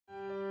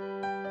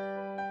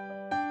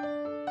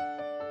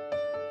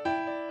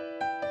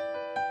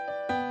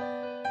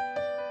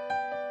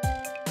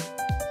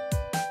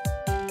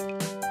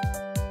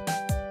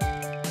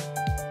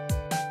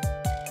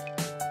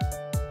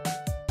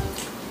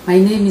My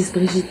name is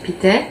Brigitte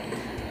Pittet.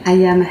 I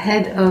am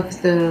head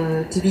of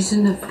the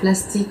Division of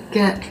Plastic,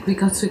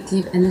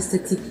 Reconstructive and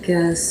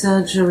Aesthetic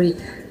Surgery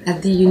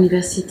at the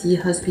University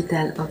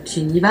Hospital of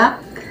Geneva.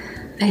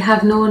 I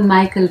have known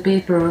Michael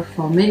Paper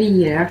for many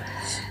years.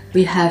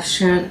 We have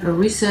shared a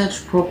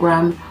research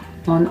program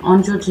on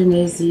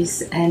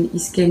angiogenesis and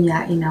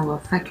ischemia in our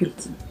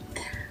faculty.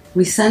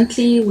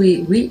 Recently,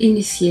 we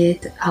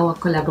reinitiate our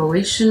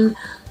collaboration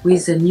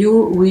with a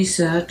new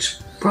research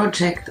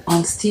project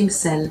on stem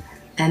cell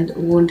and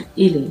wound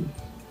healing.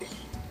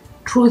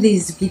 Through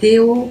this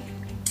video,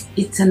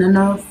 it's an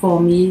honor for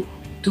me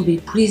to be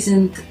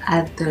present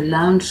at the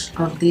launch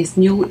of this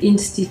new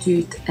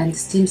institute and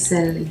stem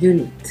cell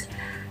unit.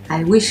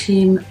 I wish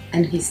him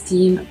and his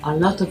team a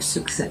lot of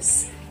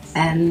success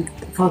and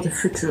for the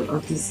future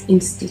of this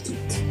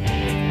institute.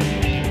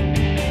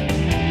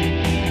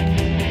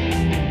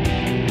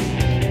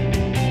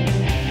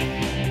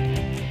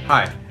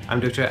 Hi, I'm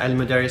Dr.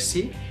 Alma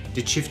Darcy,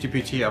 the Chief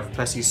Deputy of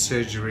Plastic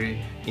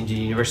Surgery in the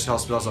University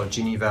Hospitals of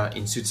Geneva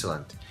in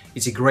Switzerland.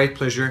 It's a great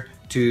pleasure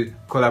to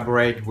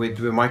collaborate with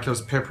the Michael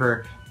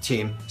Paper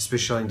team,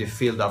 especially in the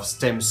field of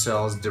stem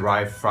cells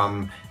derived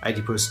from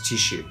adipose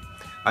tissue.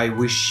 I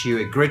wish you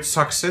a great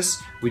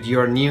success with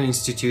your new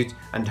institute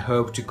and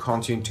hope to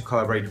continue to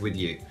collaborate with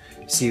you.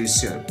 See you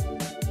soon.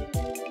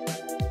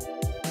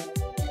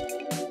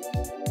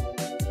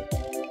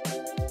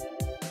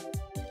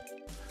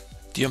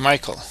 Dear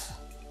Michael,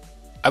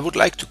 I would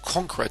like to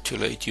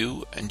congratulate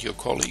you and your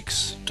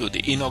colleagues to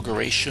the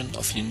inauguration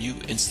of your new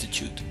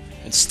institute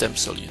and stem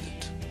cell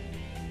unit.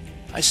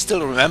 I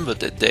still remember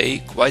that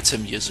day quite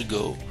some years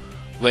ago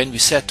when we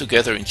sat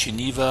together in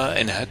Geneva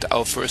and had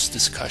our first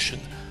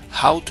discussion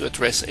how to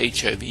address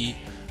HIV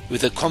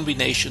with a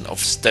combination of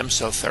stem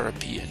cell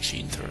therapy and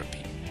gene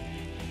therapy.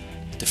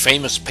 The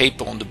famous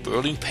paper on the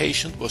Berlin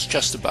patient was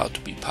just about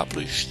to be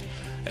published,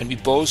 and we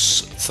both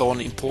saw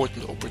an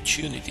important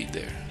opportunity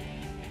there.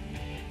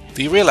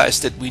 We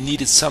realized that we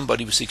needed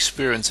somebody with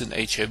experience in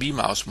HIV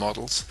mouse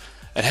models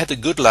and had the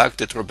good luck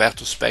that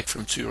Roberto Speck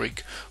from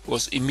Zurich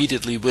was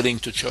immediately willing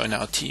to join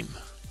our team.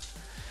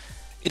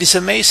 It is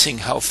amazing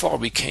how far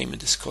we came in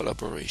this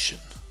collaboration.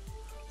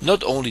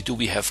 Not only do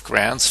we have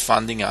grants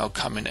funding our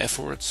common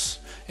efforts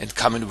and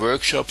common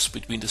workshops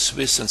between the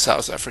Swiss and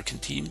South African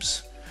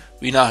teams,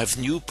 we now have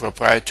new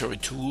proprietary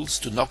tools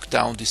to knock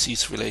down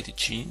disease-related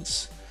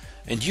genes,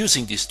 and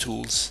using these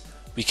tools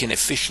we can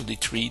efficiently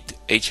treat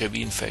HIV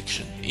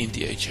infection in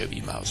the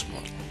HIV mouse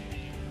model.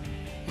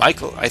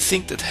 Michael, I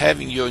think that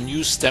having your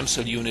new stem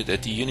cell unit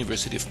at the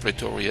University of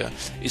Pretoria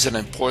is an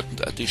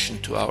important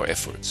addition to our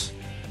efforts.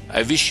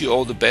 I wish you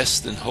all the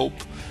best and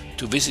hope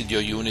to visit your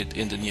unit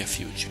in the near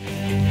future.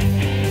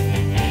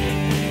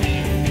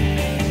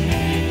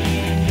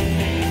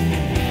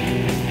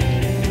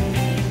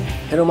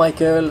 Hello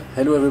Michael,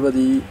 hello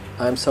everybody.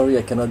 I'm sorry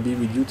I cannot be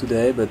with you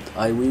today, but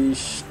I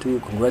wish to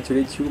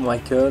congratulate you,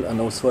 Michael, and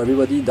also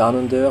everybody down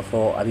under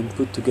for having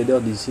put together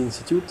this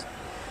institute.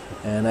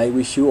 And I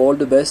wish you all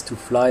the best to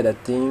fly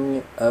that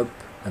thing up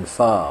and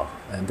far.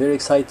 I'm very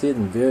excited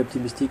and very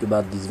optimistic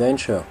about this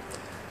venture.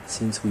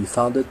 Since we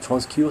founded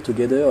TransCure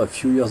together a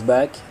few years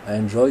back, I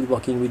enjoyed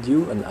working with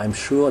you, and I'm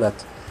sure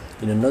that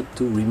in a not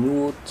too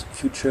remote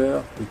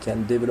future we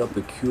can develop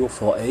a cure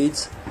for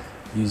AIDS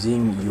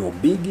using your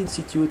big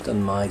institute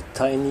and my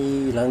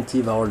tiny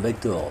lentiviral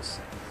vectors.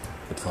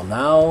 But for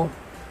now,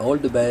 all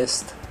the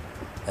best,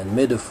 and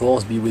may the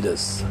force be with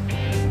us.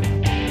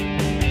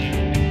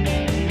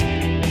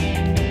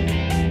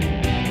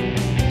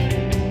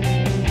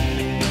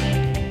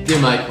 Dear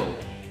Michael,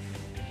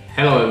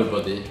 hello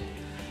everybody.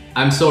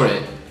 I'm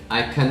sorry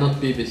I cannot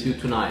be with you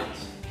tonight,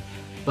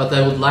 but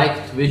I would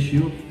like to wish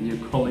you and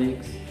your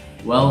colleagues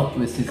well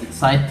with this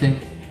exciting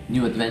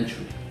new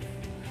adventure.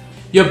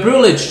 You're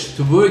privileged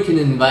to work in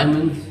an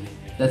environment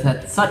that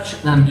had such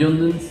an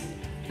abundance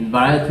and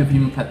variety of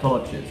human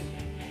pathologies,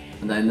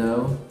 and I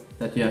know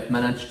that you have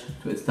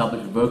managed to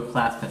establish a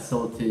world-class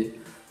facility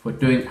for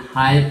doing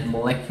high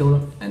molecular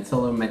and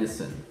cellular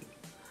medicine.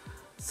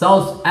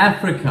 South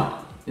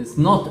Africa is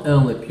not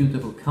only a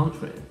beautiful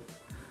country,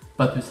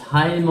 but with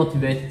highly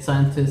motivated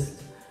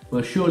scientists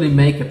will surely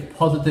make a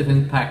positive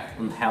impact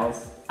on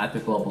health at the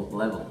global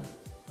level.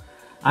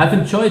 I've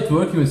enjoyed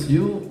working with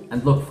you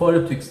and look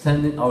forward to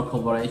extending our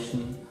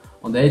collaboration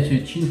on the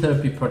HIV gene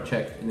therapy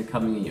project in the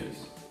coming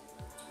years.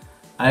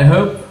 I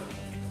hope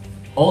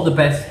all the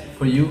best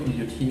for you and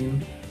your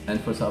team and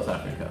for South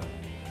Africa.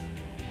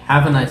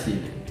 Have a nice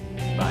evening.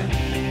 Bye.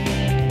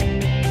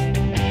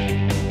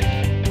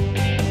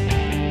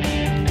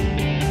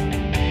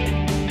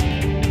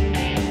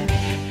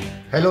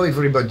 Hello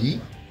everybody,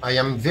 I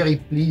am very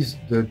pleased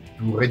to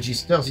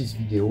register this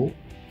video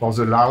for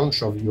the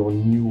launch of your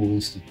new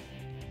institute.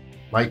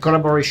 My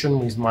collaboration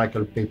with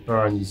Michael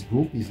Paper and his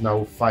group is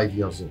now 5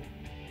 years old.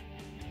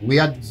 We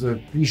had the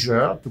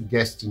pleasure to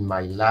guest in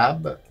my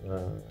lab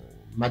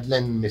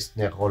Madeleine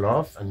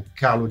Messner-Roloff and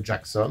Carlo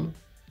Jackson,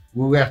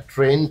 who were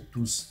trained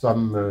to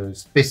some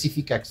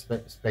specific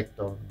aspect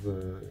of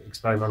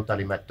experimental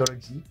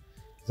hematology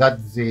that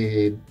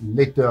they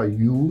later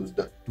used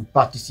to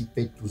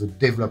participate to the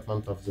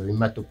development of the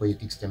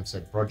hematopoietic stem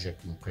cell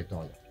project in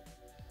Pretoria.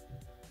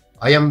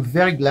 I am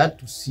very glad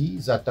to see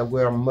that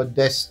our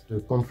modest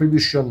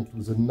contribution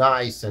to the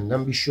nice and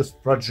ambitious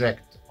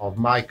project of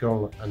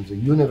Michael and the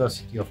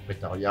University of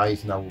Pretoria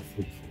is now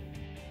fruitful.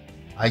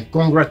 I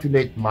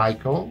congratulate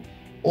Michael,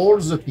 all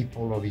the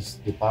people of his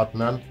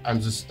department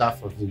and the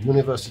staff of the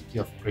University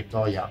of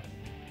Pretoria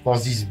for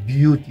this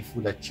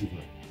beautiful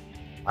achievement.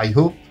 I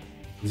hope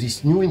to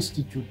this new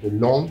institute a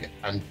long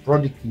and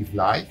productive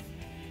life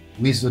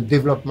with the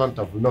development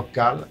of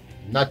local,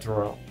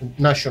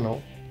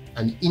 national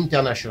and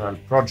international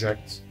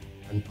projects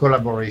and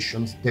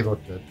collaborations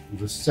devoted to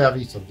the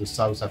service of the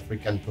South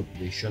African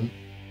population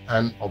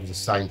and of the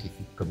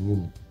scientific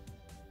community.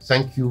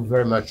 Thank you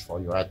very much for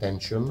your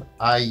attention.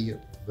 I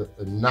have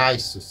a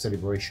nice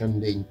celebration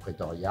day in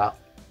Pretoria.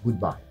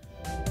 Goodbye.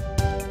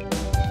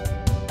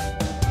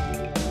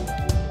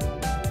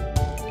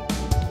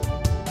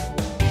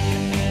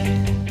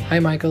 Hi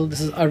Michael,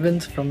 this is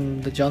Arvind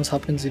from the Johns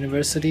Hopkins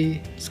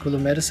University School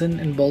of Medicine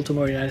in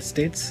Baltimore, United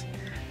States.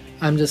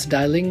 I'm just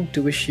dialing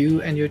to wish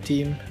you and your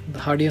team the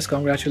heartiest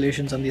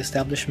congratulations on the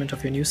establishment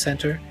of your new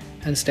center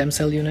and stem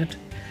cell unit.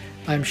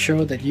 I'm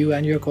sure that you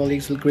and your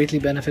colleagues will greatly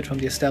benefit from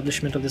the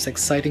establishment of this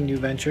exciting new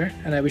venture,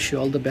 and I wish you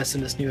all the best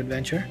in this new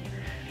adventure.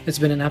 It's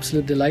been an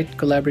absolute delight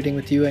collaborating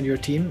with you and your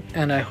team,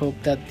 and I hope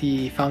that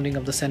the founding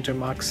of the center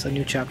marks a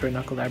new chapter in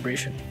our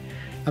collaboration.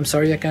 I'm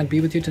sorry I can't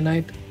be with you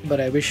tonight, but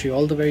I wish you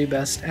all the very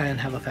best and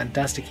have a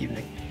fantastic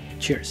evening.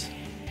 Cheers.